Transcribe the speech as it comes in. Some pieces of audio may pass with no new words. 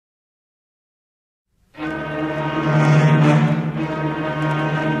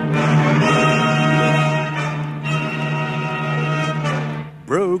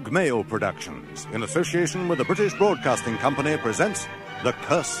Male Productions, in association with the British Broadcasting Company, presents The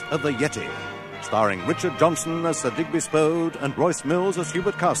Curse of the Yeti, starring Richard Johnson as Sir Digby Spode and Royce Mills as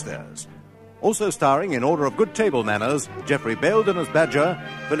Hubert Carstairs. Also starring, in order of good table manners, Geoffrey Bayldon as Badger,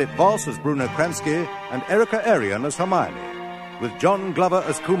 Philip Voss as Bruno Kransky, and Eirian as Hermoine, with John Glover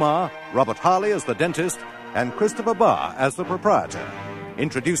as Kumar, Robert Harley as the dentist, and Christopher Barr as the proprietor.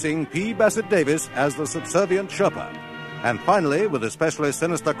 Introducing P. Bassett Davis as the subservient Sherpa. And finally, with especially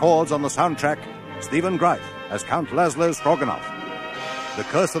sinister chords on the soundtrack, Stephen Greif as Count Laszlo Stroganoff. The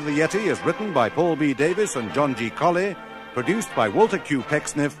Curse of the Yeti is written by Paul B. Davis and John G. Collee, produced by Walter Q.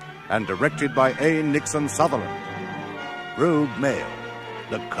 Pecksniff, and directed by A. Nixon Sutherland. Brogue Male,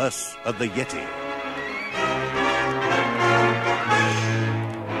 The Curse of the Yeti.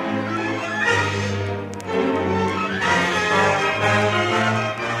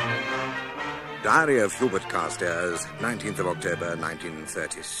 Diary of Hubert Carstairs, 19th of October,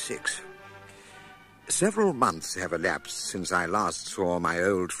 1936. Several months have elapsed since I last saw my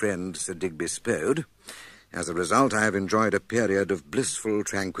old friend Sir Digby Spode. As a result, I have enjoyed a period of blissful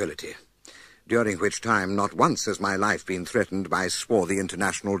tranquility, during which time not once has my life been threatened by swarthy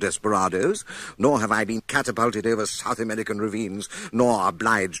international desperadoes, nor have I been catapulted over South American ravines, nor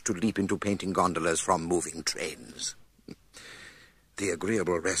obliged to leap into painting gondolas from moving trains. The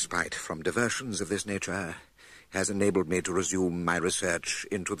agreeable respite from diversions of this nature has enabled me to resume my research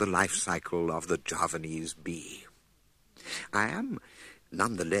into the life cycle of the Javanese bee. I am,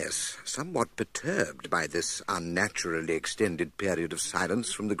 nonetheless, somewhat perturbed by this unnaturally extended period of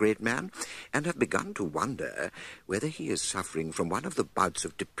silence from the great man, and have begun to wonder whether he is suffering from one of the bouts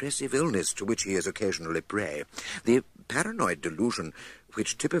of depressive illness to which he is occasionally prey. The paranoid delusion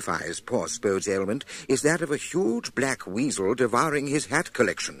which typifies poor Spode's ailment is that of a huge black weasel devouring his hat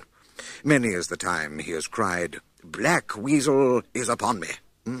collection. Many is the time he has cried, "Black weasel is upon me,"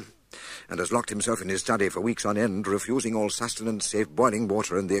 and has locked himself in his study for weeks on end, refusing all sustenance save boiling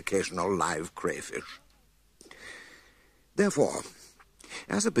water and the occasional live crayfish. Therefore,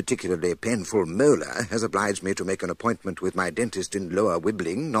 as a particularly painful molar has obliged me to make an appointment with my dentist in Lower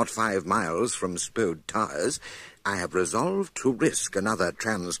Wibbling, not 5 miles from Spode Towers, I have resolved to risk another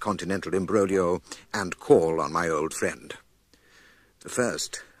transcontinental imbroglio and call on my old friend.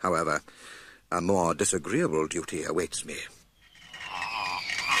 First, however, a more disagreeable duty awaits me.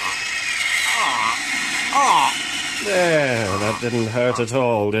 There, that didn't hurt at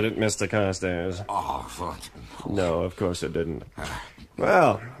all, did it, Mr. Carstairs? No, of course it didn't.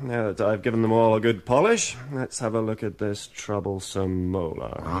 Well, now that I've given them all a good polish, let's have a look at this troublesome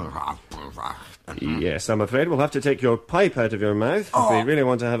molar. Yes, I'm afraid we'll have to take your pipe out of your mouth if we really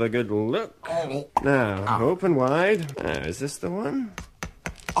want to have a good look. Now, open wide. Is this the one?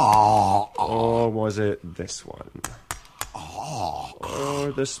 Or was it this one?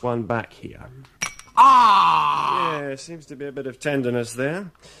 Or this one back here? Yeah, seems to be a bit of tenderness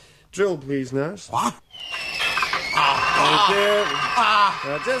there. Drill, please, nurse. What? Thank you.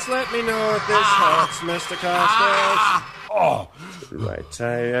 Now, just let me know if this hurts, Mr. Carstairs. Right,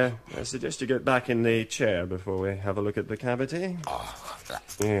 I suggest you get back in the chair before we have a look at the cavity.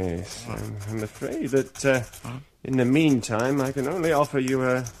 Yes, I'm afraid that in the meantime I can only offer you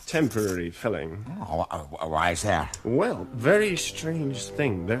a temporary filling. Why is that? Well, very strange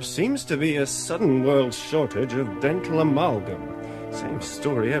thing. There seems to be a sudden world shortage of dental amalgam. Same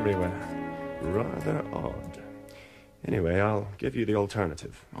story everywhere. Rather odd. Anyway, I'll give you the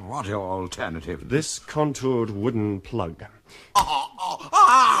alternative. What alternative? This contoured wooden plug.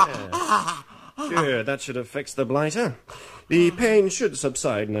 Good, that should have fixed the blighter. The pain should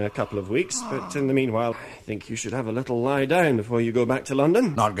subside in a couple of weeks, but in the meanwhile, I think you should have a little lie down before you go back to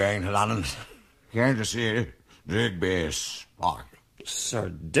London. Not going to London. Going to see Digby Spode. Sir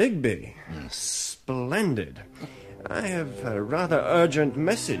Digby? Splendid. I have a rather urgent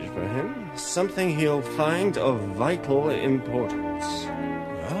message for him. Something he'll find of vital importance.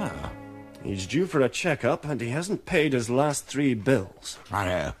 He's due for a checkup, and he hasn't paid his last 3 bills.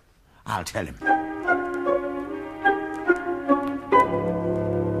 Righto. I'll tell him.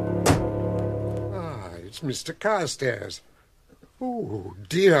 It's Mr. Carstairs. Oh,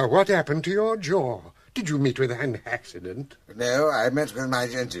 dear, what happened to your jaw? Did you meet with an accident? No, I met with my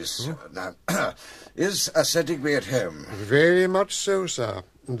dentist. Now, is Sir Digby at home? Very much so, sir.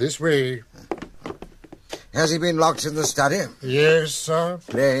 This way. Has he been locked in the study? Yes, sir.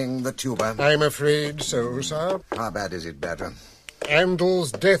 Playing the tuba? I'm afraid so, sir. How bad is it, Badger?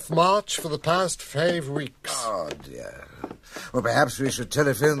 Handel's Death March for the past 5 weeks. Oh, dear. Well, perhaps we should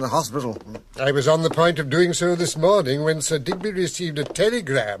telephone the hospital. I was on the point of doing so this morning when Sir Digby received a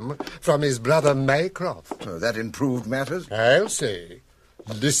telegram from his brother Maycroft. So that improved matters? I'll say.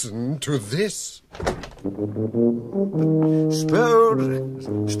 Listen to this.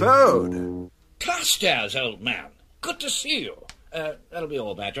 Spode! Carstairs, old man. Good to see you. That'll be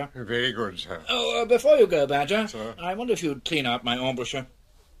all, Badger. Very good, sir. Oh, before you go, Badger, Sir? I wonder if you'd clean out my embouchure.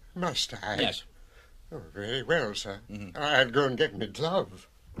 Must I? Yes. Oh, very well, sir. I'll go and get me glove.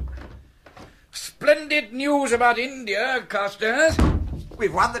 Splendid news about India, Carstairs.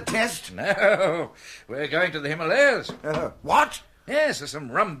 We've won the test. No, we're going to the Himalayas. What? Yes, there's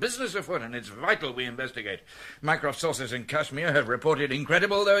some rum business afoot, and it's vital we investigate. Mycroft sources in Kashmir have reported,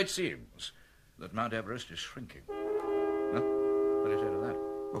 incredible though it seems, that Mount Everest is shrinking. Huh? What do you say to that?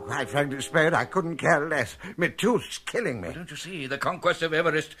 Well, quite frankly, Spode, I couldn't care less. My tooth's killing me. Well, don't you see? The conquest of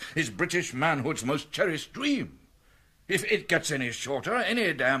Everest is British manhood's most cherished dream. If it gets any shorter,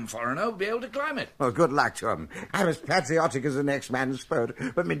 any damn foreigner will be able to climb it. Well, good luck to him. I'm as patriotic as the next man, Spode,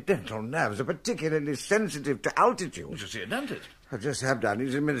 but my dental nerves are particularly sensitive to altitude. You should see a dentist. I just have done.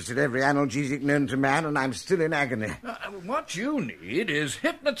 He's administered every analgesic known to man, and I'm still in agony. What you need is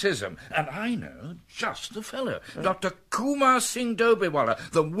hypnotism, and I know just the fellow. Dr. Kumar Singh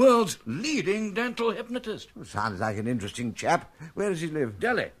Dobiwala, the world's leading dental hypnotist. Sounds like an interesting chap. Where does he live?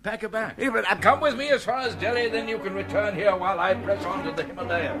 Delhi, pack a bag. Yeah, but Come with me as far as Delhi, then you can return here while I press on to the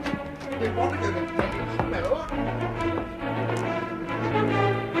Himalayas. We want to go to Spode.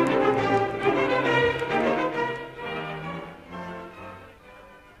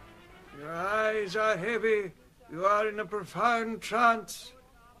 Your eyes are heavy. You are in a profound trance.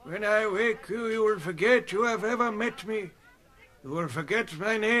 When I wake you, you will forget you have ever met me. You will forget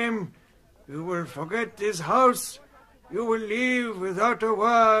my name. You will forget this house. You will leave without a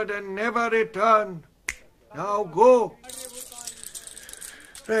word and never return. Now go.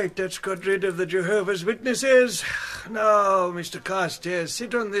 Right, that's got rid of the Jehovah's Witnesses. Now, Mr. Carstairs,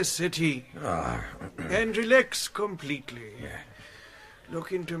 sit on this settee and relax completely.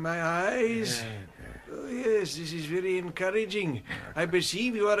 Look into my eyes. Oh, yes, this is very encouraging. I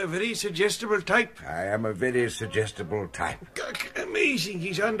perceive you are a very suggestible type. I am a very suggestible type. Amazing,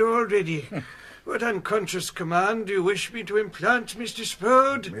 he's under already. What unconscious command do you wish me to implant, Mr.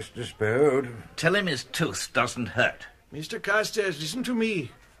 Spode? Mr. Spode. Tell him his tooth doesn't hurt. Mr. Carstairs, listen to me.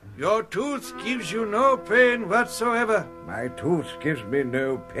 Your tooth gives you no pain whatsoever. My tooth gives me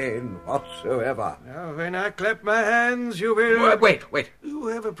no pain whatsoever. Now, when I clap my hands, you will... Wait. You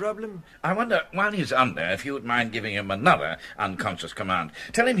have a problem? I wonder, while he's under, if you would mind giving him another unconscious command.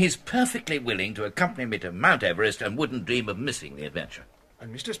 Tell him he's perfectly willing to accompany me to Mount Everest and wouldn't dream of missing the adventure.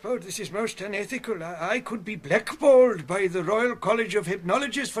 And Mr. Spode, this is most unethical. I could be blackballed by the Royal College of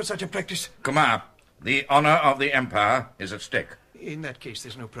Hypnologists for such a practice. Kumar, the honour of the Empire is at stake. In that case,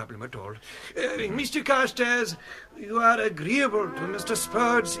 there's no problem at all. Mr. Carstairs, you are agreeable to Mr.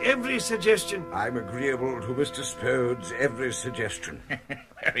 Spode's every suggestion. I'm agreeable to Mr. Spode's every suggestion.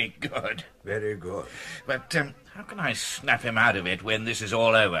 Very good. Very good. But how can I snap him out of it when this is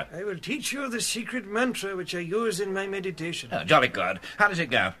all over? I will teach you the secret mantra which I use in my meditation. Oh, jolly good. How does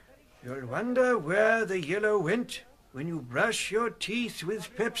it go? You'll wonder where the yellow went when you brush your teeth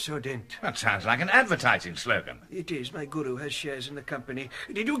with Pepsodent. That sounds like an advertising slogan. It is. My guru has shares in the company.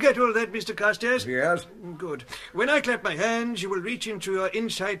 Did you get all that, Mr. Carstairs? Yes. Good. When I clap my hands, you will reach into your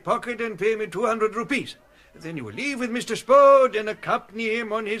inside pocket and pay me 200 rupees. Then you will leave with Mr. Spode and accompany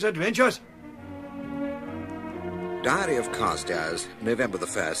him on his adventures. Diary of Carstairs, November the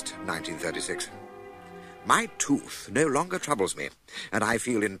 1st, 1936. My tooth no longer troubles me, and I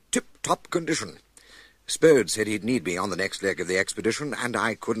feel in tip-top condition. Spode said he'd need me on the next leg of the expedition, and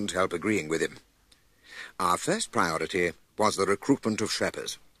I couldn't help agreeing with him. Our first priority was the recruitment of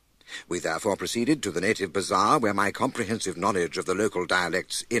Sherpas. We therefore proceeded to the native bazaar, where my comprehensive knowledge of the local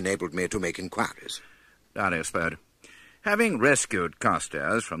dialects enabled me to make inquiries. Diary of Spode. Having rescued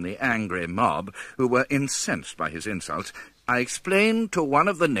Carstairs from the angry mob, who were incensed by his insults, I explained to one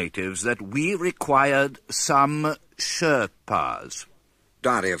of the natives that we required some Sherpas.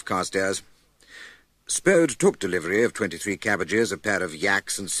 Diary of Carstairs. Spode took delivery of 23 cabbages, a pair of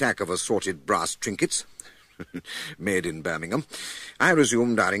yaks, and sack of assorted brass trinkets, made in Birmingham. I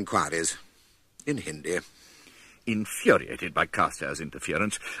resumed our inquiries in Hindi. Infuriated by Carstairs'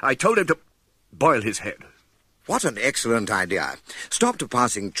 interference, I told him to boil his head. What an excellent idea. Stopped a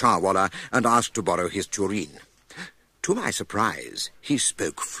passing charwallah and asked to borrow his tureen. To my surprise, he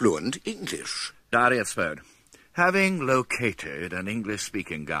spoke fluent English. Diary of Spode. Having located an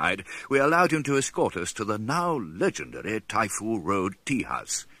English-speaking guide, we allowed him to escort us to the now legendary Taifu Road Tea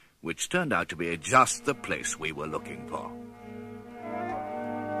House, which turned out to be just the place we were looking for.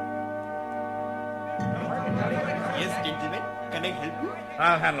 Yes, gentlemen. Can I help you?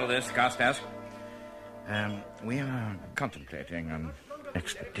 I'll handle this, Carstairs. We are contemplating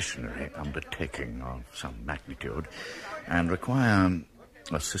expeditionary undertaking of some magnitude and require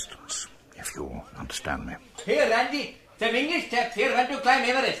assistance, if you understand me. Here, Randy. Some English chaps here want to climb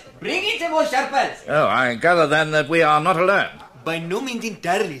Everest. Bring in some more Sherpas. Oh, I gather then that we are not alone. By no means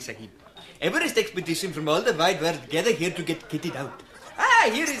entirely, Sahib. Everest expedition from all the wide world gather here to get kitted out.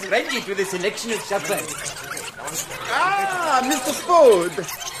 Here is Ranjit with a selection of Sherpas. Mr. Spode.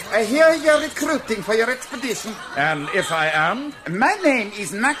 I hear you're recruiting for your expedition. And if I am? My name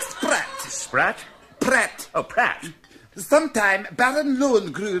is Max Spratt. Spratt? Pratt. Oh, Pratt. Sometime Baron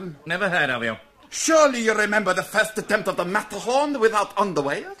Lohengrin. Never heard of you. Surely you remember the first attempt of the Matterhorn without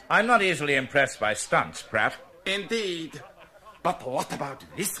underwear? I'm not easily impressed by stunts, Pratt. Indeed. But what about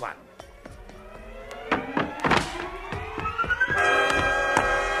this one?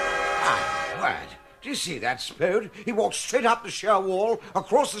 Word. Do you see that, Spode? He walked straight up the sheer wall,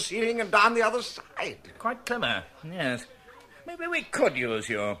 across the ceiling and down the other side. Quite clever, yes. Maybe we could use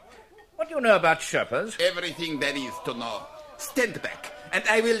you. What do you know about Sherpas? Everything there is to know. Stand back, and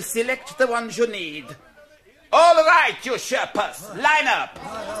I will select the ones you need. All right, you Sherpas, line up.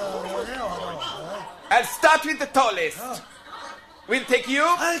 I'll start with the tallest. We'll take you.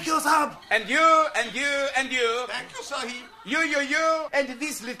 Thank you, sir. And you, and you, and you. Thank you, Sahib. You, and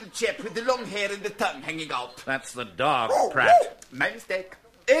this little chap with the long hair and the tongue hanging out. That's the dog, Pratt. My mistake.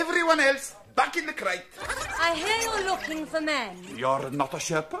 Everyone else, back in the crate. I hear you're looking for men. You're not a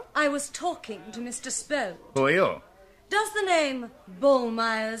Sherpa? I was talking to Mr. Spode. Who are you? Does the name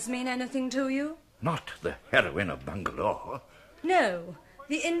Bullmyers mean anything to you? Not the heroine of Bangalore. No,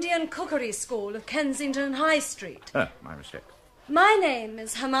 the Indian cookery school of Kensington High Street. My mistake. My name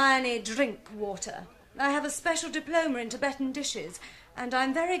is Hermione Drinkwater. I have a special diploma in Tibetan dishes, and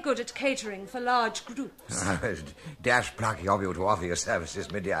I'm very good at catering for large groups. Dash plucky of you to offer your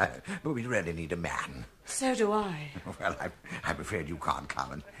services, my dear, but we really need a man. So do I. Well, I'm afraid you can't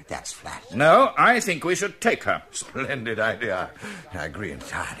come, and that's flat. No, I think we should take her. Splendid idea. I agree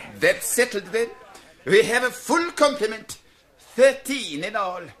entirely. That's settled then. We have a full complement. 13 in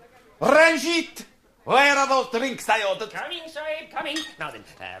all. Ranjit! Where are those drinks I ordered? Coming, Sahib, coming. Now then,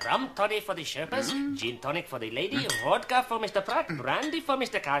 rum toddy for the Sherpas, gin tonic for the lady, vodka for Mr. Pratt, brandy for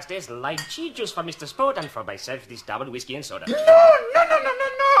Mr. Carstairs, lychee juice for Mr. Spode, and for myself this double whiskey and soda.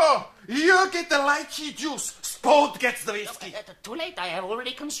 No! You get the lychee juice. Spode gets the whiskey. Too late, I have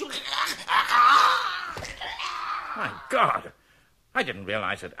already consumed it. My God. I didn't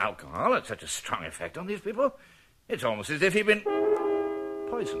realize that alcohol had such a strong effect on these people. It's almost as if he'd been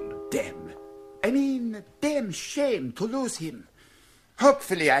poisoned. Damn shame to lose him.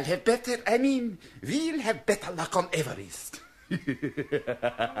 Hopefully we'll have better luck on Everest.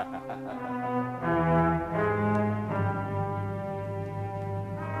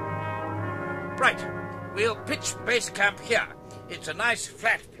 Right. We'll pitch base camp here. It's a nice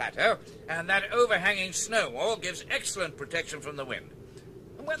flat plateau, and that overhanging snow wall gives excellent protection from the wind.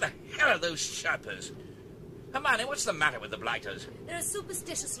 And where the hell are those Sherpas? Hermione, what's the matter with the blighters? They're a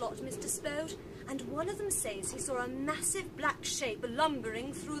superstitious lot, Mr. Spode, and one of them says he saw a massive black shape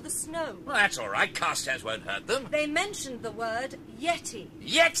lumbering through the snow. Well, that's all right. Carstairs won't hurt them. They mentioned the word Yeti.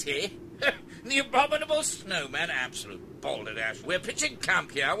 Yeti? The abominable snowman, absolute balderdash. We're pitching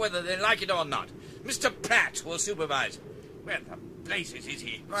camp here, whether they like it or not. Mr. Pratt will supervise. Where the blazes is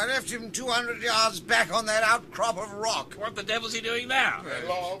he? I left him 200 yards back on that outcrop of rock. What the devil's he doing now?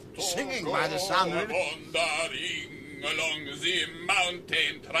 Singing by the sound of it. Wandering along the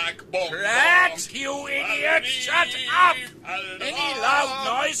mountain track. Pratt, you idiot! Shut up! Any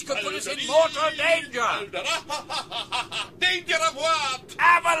loud noise could put us in mortal danger. Danger of what?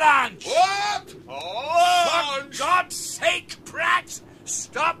 Avalanche! What? Oh, for God's sake, Pratt!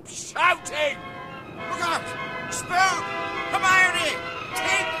 Stop shouting! Look out! Spode! Hermione!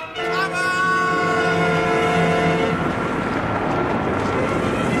 Take cover!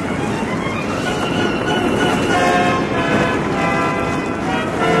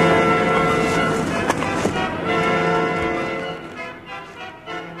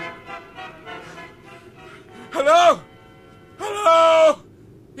 Hello? Hello?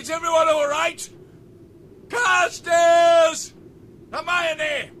 Is everyone all right? Carstairs!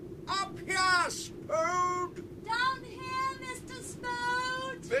 Hermione! Up here, Spode! Down here, Mr.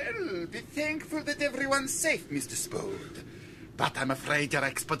 Spode! Well, be thankful that everyone's safe, Mr. Spode. But I'm afraid your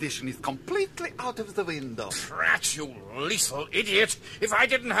expedition is completely out of the window. Pratt, you lethal idiot! If I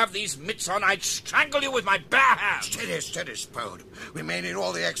didn't have these mitts on, I'd strangle you with my bare hands. Steady, Spode. We may need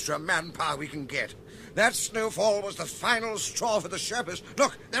all the extra manpower we can get. That snowfall was the final straw for the Sherpas.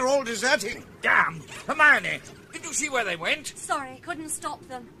 Look, they're all deserting. Damn! Hermione, did you see where they went? Sorry, couldn't stop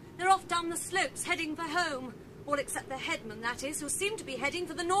them. They're off down the slopes, heading for home. All except the headman, that is, who seemed to be heading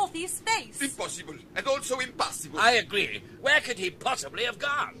for the northeast space. Impossible, and also impossible. I agree. Where could he possibly have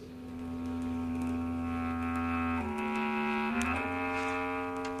gone?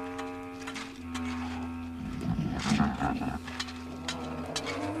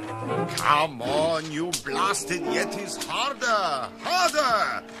 Come on, you blasted Yetis, harder,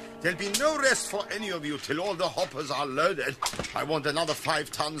 harder! There'll be no rest for any of you till all the hoppers are loaded. I want another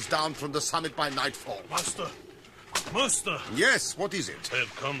 5 tons down from the summit by nightfall. Master! Yes, what is it?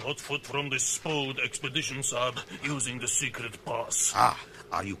 I've come hot foot from the Spode expedition, Sab, using the secret pass.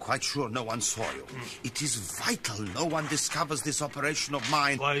 Are you quite sure no one saw you? It is vital no one discovers this operation of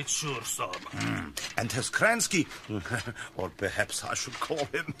mine. Quite sure, Sab. And has Kransky, or perhaps I should call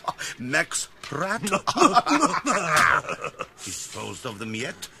him Max Spratt, disposed of them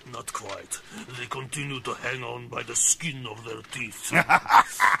yet? Not quite. They continue to hang on by the skin of their teeth.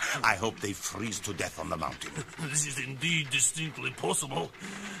 I hope they freeze to death on the mountain. This is indeed distinctly possible.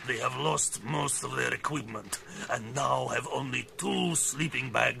 They have lost most of their equipment, and now have only 2 sleeping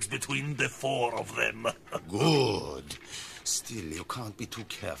bags between the 4 of them. Good. Still, you can't be too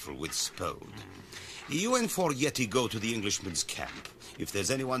careful with Spode. You and 4 Yeti go to the Englishman's camp. If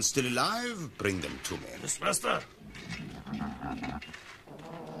there's anyone still alive, bring them to me. Yes, Master.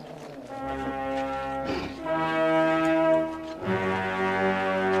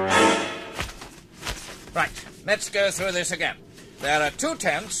 Right, let's go through this again. There are 2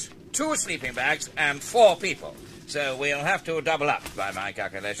 tents, 2 sleeping bags, and 4 people. So we'll have to double up, by my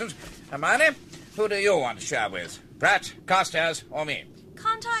calculations. Hermione, who do you want to share with? Pratt, Carstairs, or me?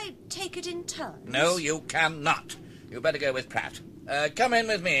 Can't I take it in turns? No, you cannot. You better go with Pratt. Come in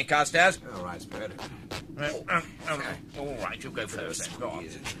with me, Carstairs. All right, Spode. All right, you go first then. Go on.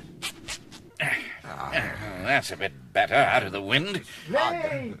 That's a bit better, out of the wind.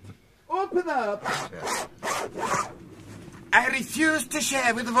 Hey! Open up! I refuse to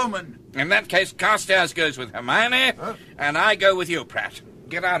share with a woman. In that case, Carstairs goes with Hermione, and I go with you, Pratt.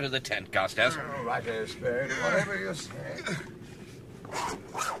 Get out of the tent, Carstairs. All right, Spode. Whatever you say.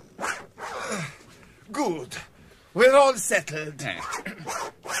 Good. We're all settled.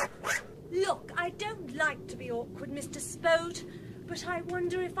 Look, I don't like to be awkward, Mr. Spode, but I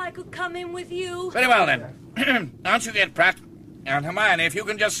wonder if I could come in with you. Very well, then. Out you get, Pratt. And Hermione, if you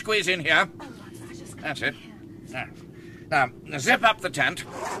can just squeeze in here. Oh, right, I just That's it. Now, zip up the tent.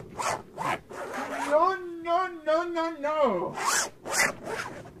 No.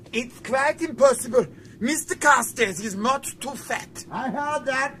 It's quite impossible. Mr. Carstairs is much too fat. I heard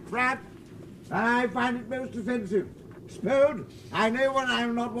that, Pratt, and I find it most offensive. Spode, I know when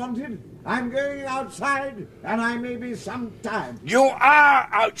I'm not wanted. I'm going outside, and I may be some time. You are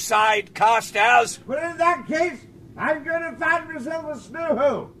outside, Carstairs. Well, in that case, I'm going to find myself a snow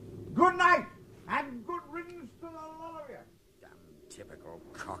hole. Good night, and good riddance to the lot of you. Damn typical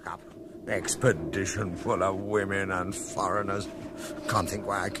cock-up. Expedition full of women and foreigners. Can't think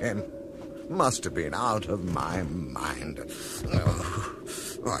why I came. Must have been out of my mind. Oh,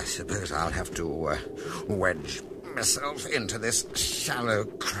 I suppose I'll have to wedge myself into this shallow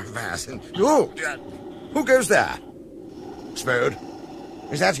crevasse. And who goes there? Spode?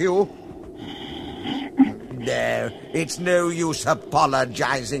 Is that you? No, it's no use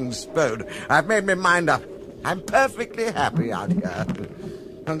apologizing, Spode. I've made my mind up. I'm perfectly happy out here.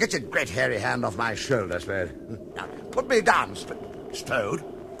 Now get your great hairy hand off my shoulder, Spode. Now, put me down, Spode.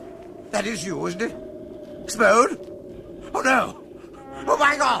 That is you, isn't it? Spode? Oh, no. Oh,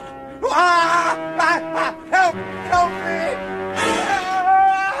 my God. Help! Help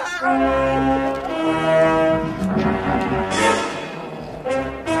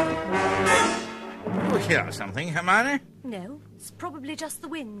You hear something, Hermione? No, it's probably just the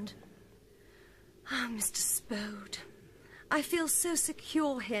wind. Ah, Mr. Spode, I feel so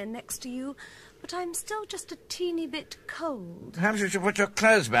secure here next to you, but I'm still just a teeny bit cold. Perhaps you should put your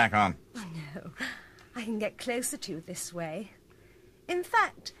clothes back on. Oh, no. I can get closer to you this way. In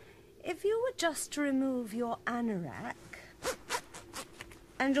fact, if you were just to remove your anorak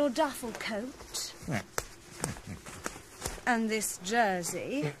and your duffel coat and this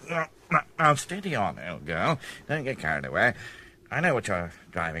jersey... Now, steady on, old girl. Don't get carried away. I know what you're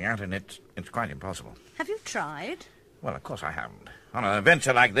driving at, and it's quite impossible. Have you tried? Well, of course I haven't. On an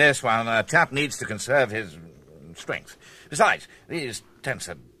adventure like this, one a chap needs to conserve his strength. Besides, these tents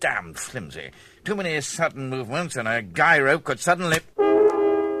are damned flimsy. Too many sudden movements, and a guy rope could suddenly...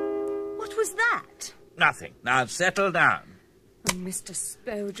 What was that? Nothing. Now, settle down. Oh, Mr.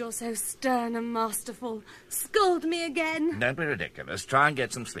 Spode, you're so stern and masterful. Scold me again. Don't be ridiculous. Try and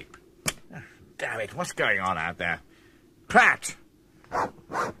get some sleep. Damn it, what's going on out there? Pratt!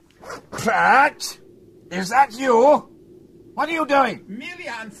 Pratt? Is that you? What are you doing? Merely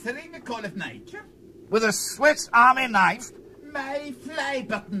answering a call of nature. With a Swiss Army knife? My fly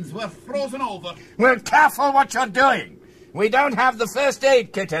buttons were frozen over. Well, careful what you're doing. We don't have the first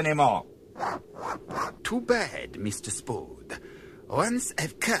aid kit anymore. Too bad, Mr. Spode. Once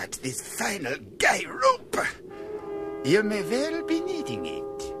I've cut this final guy rope, you may well be needing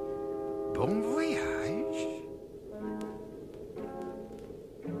it. Bon voyage.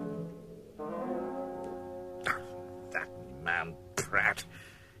 That man, Pratt.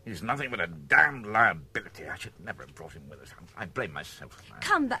 He's nothing but a damned liability. I should never have brought him with us. I blame myself.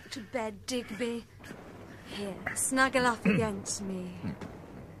 Come back to bed, Digby. Here, snuggle up against me.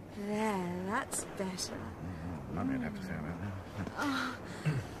 There, that's better. Nothing I'd have to say about that.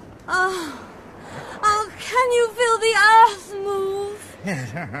 Oh, can you feel the earth move?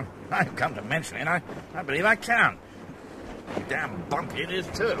 Yes, I've come to mention it. I believe I can. Damn bumpy it is,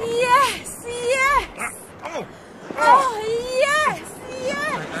 too. Yes! Yes!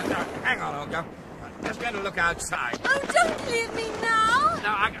 Hang on, Olga. I'm just going to look outside. Oh, don't leave me now! No,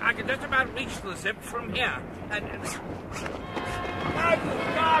 I can just about reach the zip from here. And... My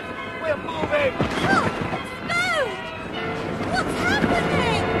God! We're moving! Oh, Spode! What's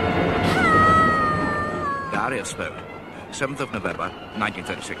happening? Darius Spode, 7th of November,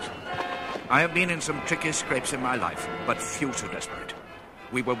 1936. I have been in some tricky scrapes in my life, but few so desperate.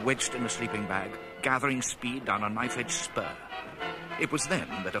 We were wedged in a sleeping bag, gathering speed down a knife-edged spur. It was then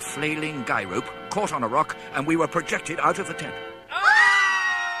that a flailing guy rope caught on a rock and we were projected out of the tent.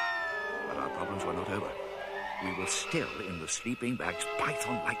 But our problems were not over. We were still in the sleeping bag's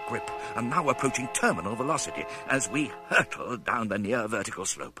python-like grip and now approaching terminal velocity as we hurtled down the near vertical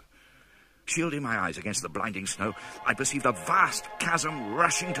slope. Shielding my eyes against the blinding snow, I perceived a vast chasm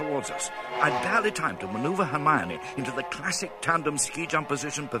rushing towards us. I'd barely time to maneuver Hermoine into the classic tandem ski jump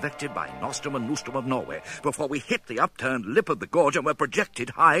position perfected by Nostrum and Nustrum of Norway before we hit the upturned lip of the gorge and were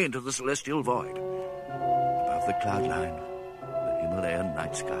projected high into the celestial void. Above the cloud line, the Himalayan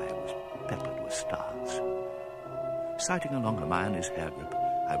night sky was peppered with stars. Sighting along Hermione's hair grip,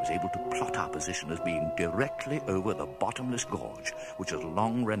 I was able to plot our position as being directly over the bottomless gorge, which has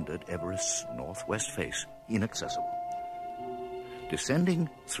long rendered Everest's northwest face inaccessible. Descending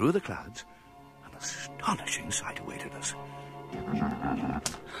through the clouds, an astonishing sight awaited us.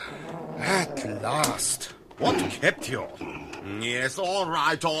 At last. What kept you? Yes, all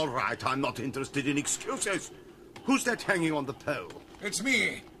right. I'm not interested in excuses. Who's that hanging on the pole? It's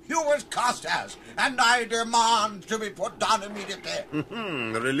me, Hubert Carstairs, and I demand to be put down immediately.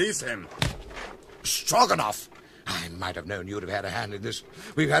 Release him. Stroganoff! I might have known you'd have had a hand in this.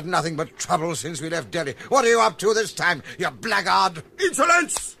 We've had nothing but trouble since we left Delhi. What are you up to this time, you blackguard?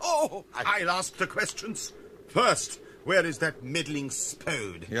 Insolence! Oh, I'll ask the questions. First, where is that meddling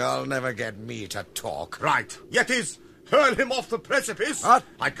Spode? You'll never get me to talk. Right. Yetis, hurl him off the precipice. What?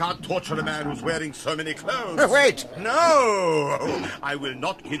 I can't torture a man who's wearing so many clothes. Wait! No! I will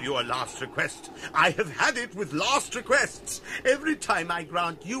not give you a last request. I have had it with last requests. Every time I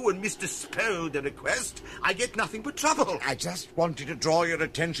grant you and Mr. Spode a request, I get nothing but trouble. I just wanted to draw your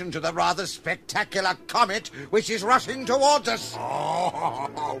attention to the rather spectacular comet which is rushing towards us.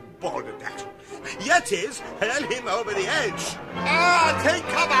 Oh, bother that. Yetis, hurl him over the edge. Take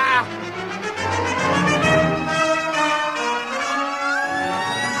cover!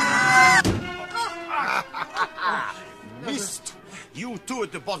 Missed. You two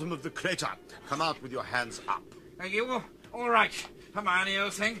at the bottom of the crater. Come out with your hands up. Are you all right, Hermione,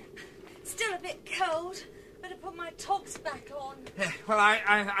 old thing? Still a bit cold. Better put my togs back on. Well,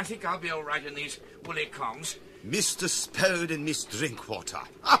 I think I'll be all right in these woolly combs. Mr. Spode and Miss Drinkwater.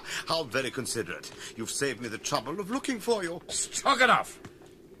 How very considerate. You've saved me the trouble of looking for you. Stroganoff!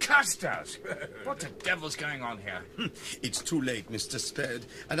 Carstairs! What the devil's going on here? It's too late, Mr. Spode,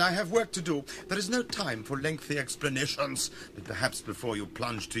 and I have work to do. There is no time for lengthy explanations, but perhaps before you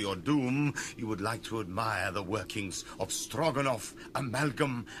plunge to your doom, you would like to admire the workings of Stroganoff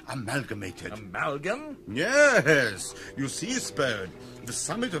Amalgam Amalgamated. Amalgam? Yes. You see, Spode, the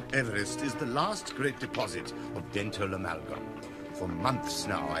summit of Everest is the last great deposit of dental amalgam. For months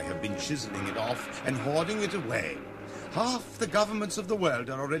now I have been chiseling it off and hoarding it away. Half the governments of the world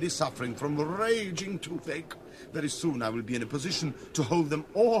are already suffering from raging toothache. Very soon I will be in a position to hold them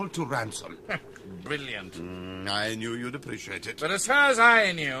all to ransom. Brilliant. I knew you'd appreciate it. But as far as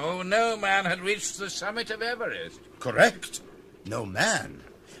I knew, no man had reached the summit of Everest. Correct. No man.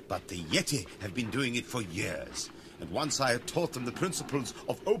 But the Yeti have been doing it for years. And once I had taught them the principles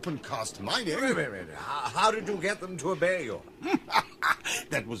of open-cast mining... Wait. How did you get them to obey you?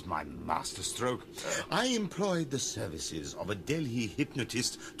 That was my masterstroke. I employed the services of a Delhi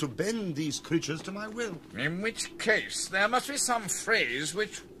hypnotist to bend these creatures to my will. In which case, there must be some phrase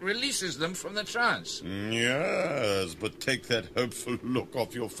which releases them from the trance. Yes, but take that hopeful look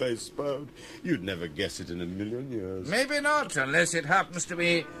off your face, Spode. You'd never guess it in a million years. Maybe not, unless it happens to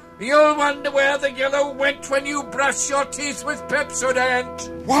be, "You'll wonder where the yellow went when you brush your teeth with Pepsodent."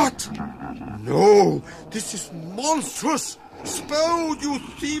 What? No, this is monstrous. Spode, you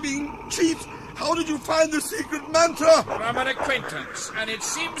thieving cheat! How did you find the secret mantra? From an acquaintance, and it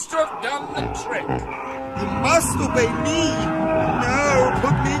seems to have done the trick. You must obey me. No,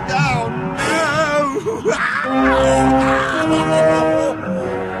 put me down. No!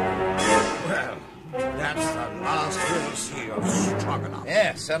 Well, that's the last we'll see of Stroganoff.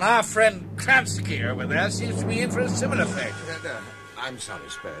 Yes, and our friend Kransky over there seems to be in for a similar fate. I'm sorry,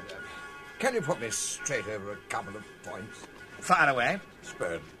 Spode. Can you put me straight over a couple of points? Fire away.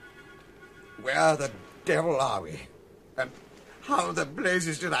 Spode, where the devil are we? And how the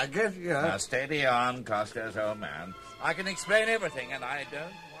blazes did I get here? Now, steady on, Carstairs, old man. I can explain everything, and I don't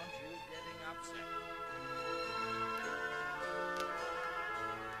want you getting upset.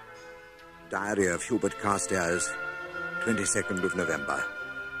 Diary of Hubert Carstairs, 22nd of November,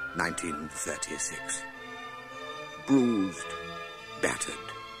 1936. Bruised, battered,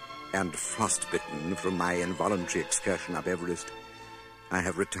 and frostbitten from my involuntary excursion up Everest, I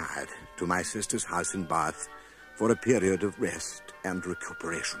have retired to my sister's house in Bath for a period of rest and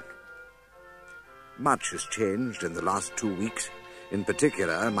recuperation. Much has changed in the last 2 weeks, in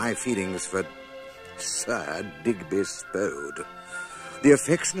particular my feelings for Sir Digby Spode. The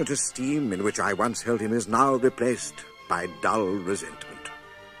affectionate esteem in which I once held him is now replaced by dull resentment.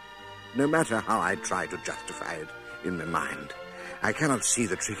 No matter how I try to justify it in my mind, I cannot see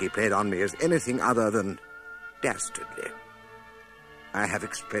the trick he played on me as anything other than dastardly. I have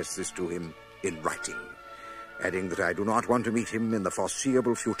expressed this to him in writing, adding that I do not want to meet him in the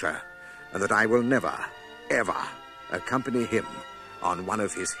foreseeable future, and that I will never, ever accompany him on one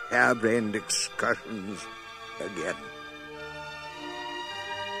of his harebrained excursions again.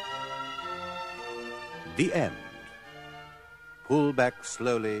 The end. Pull back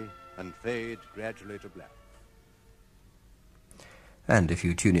slowly and fade gradually to black. And if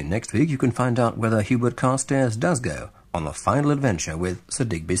you tune in next week, you can find out whether Hubert Carstairs does go on a final adventure with Sir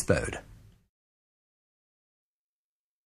Digby Spode.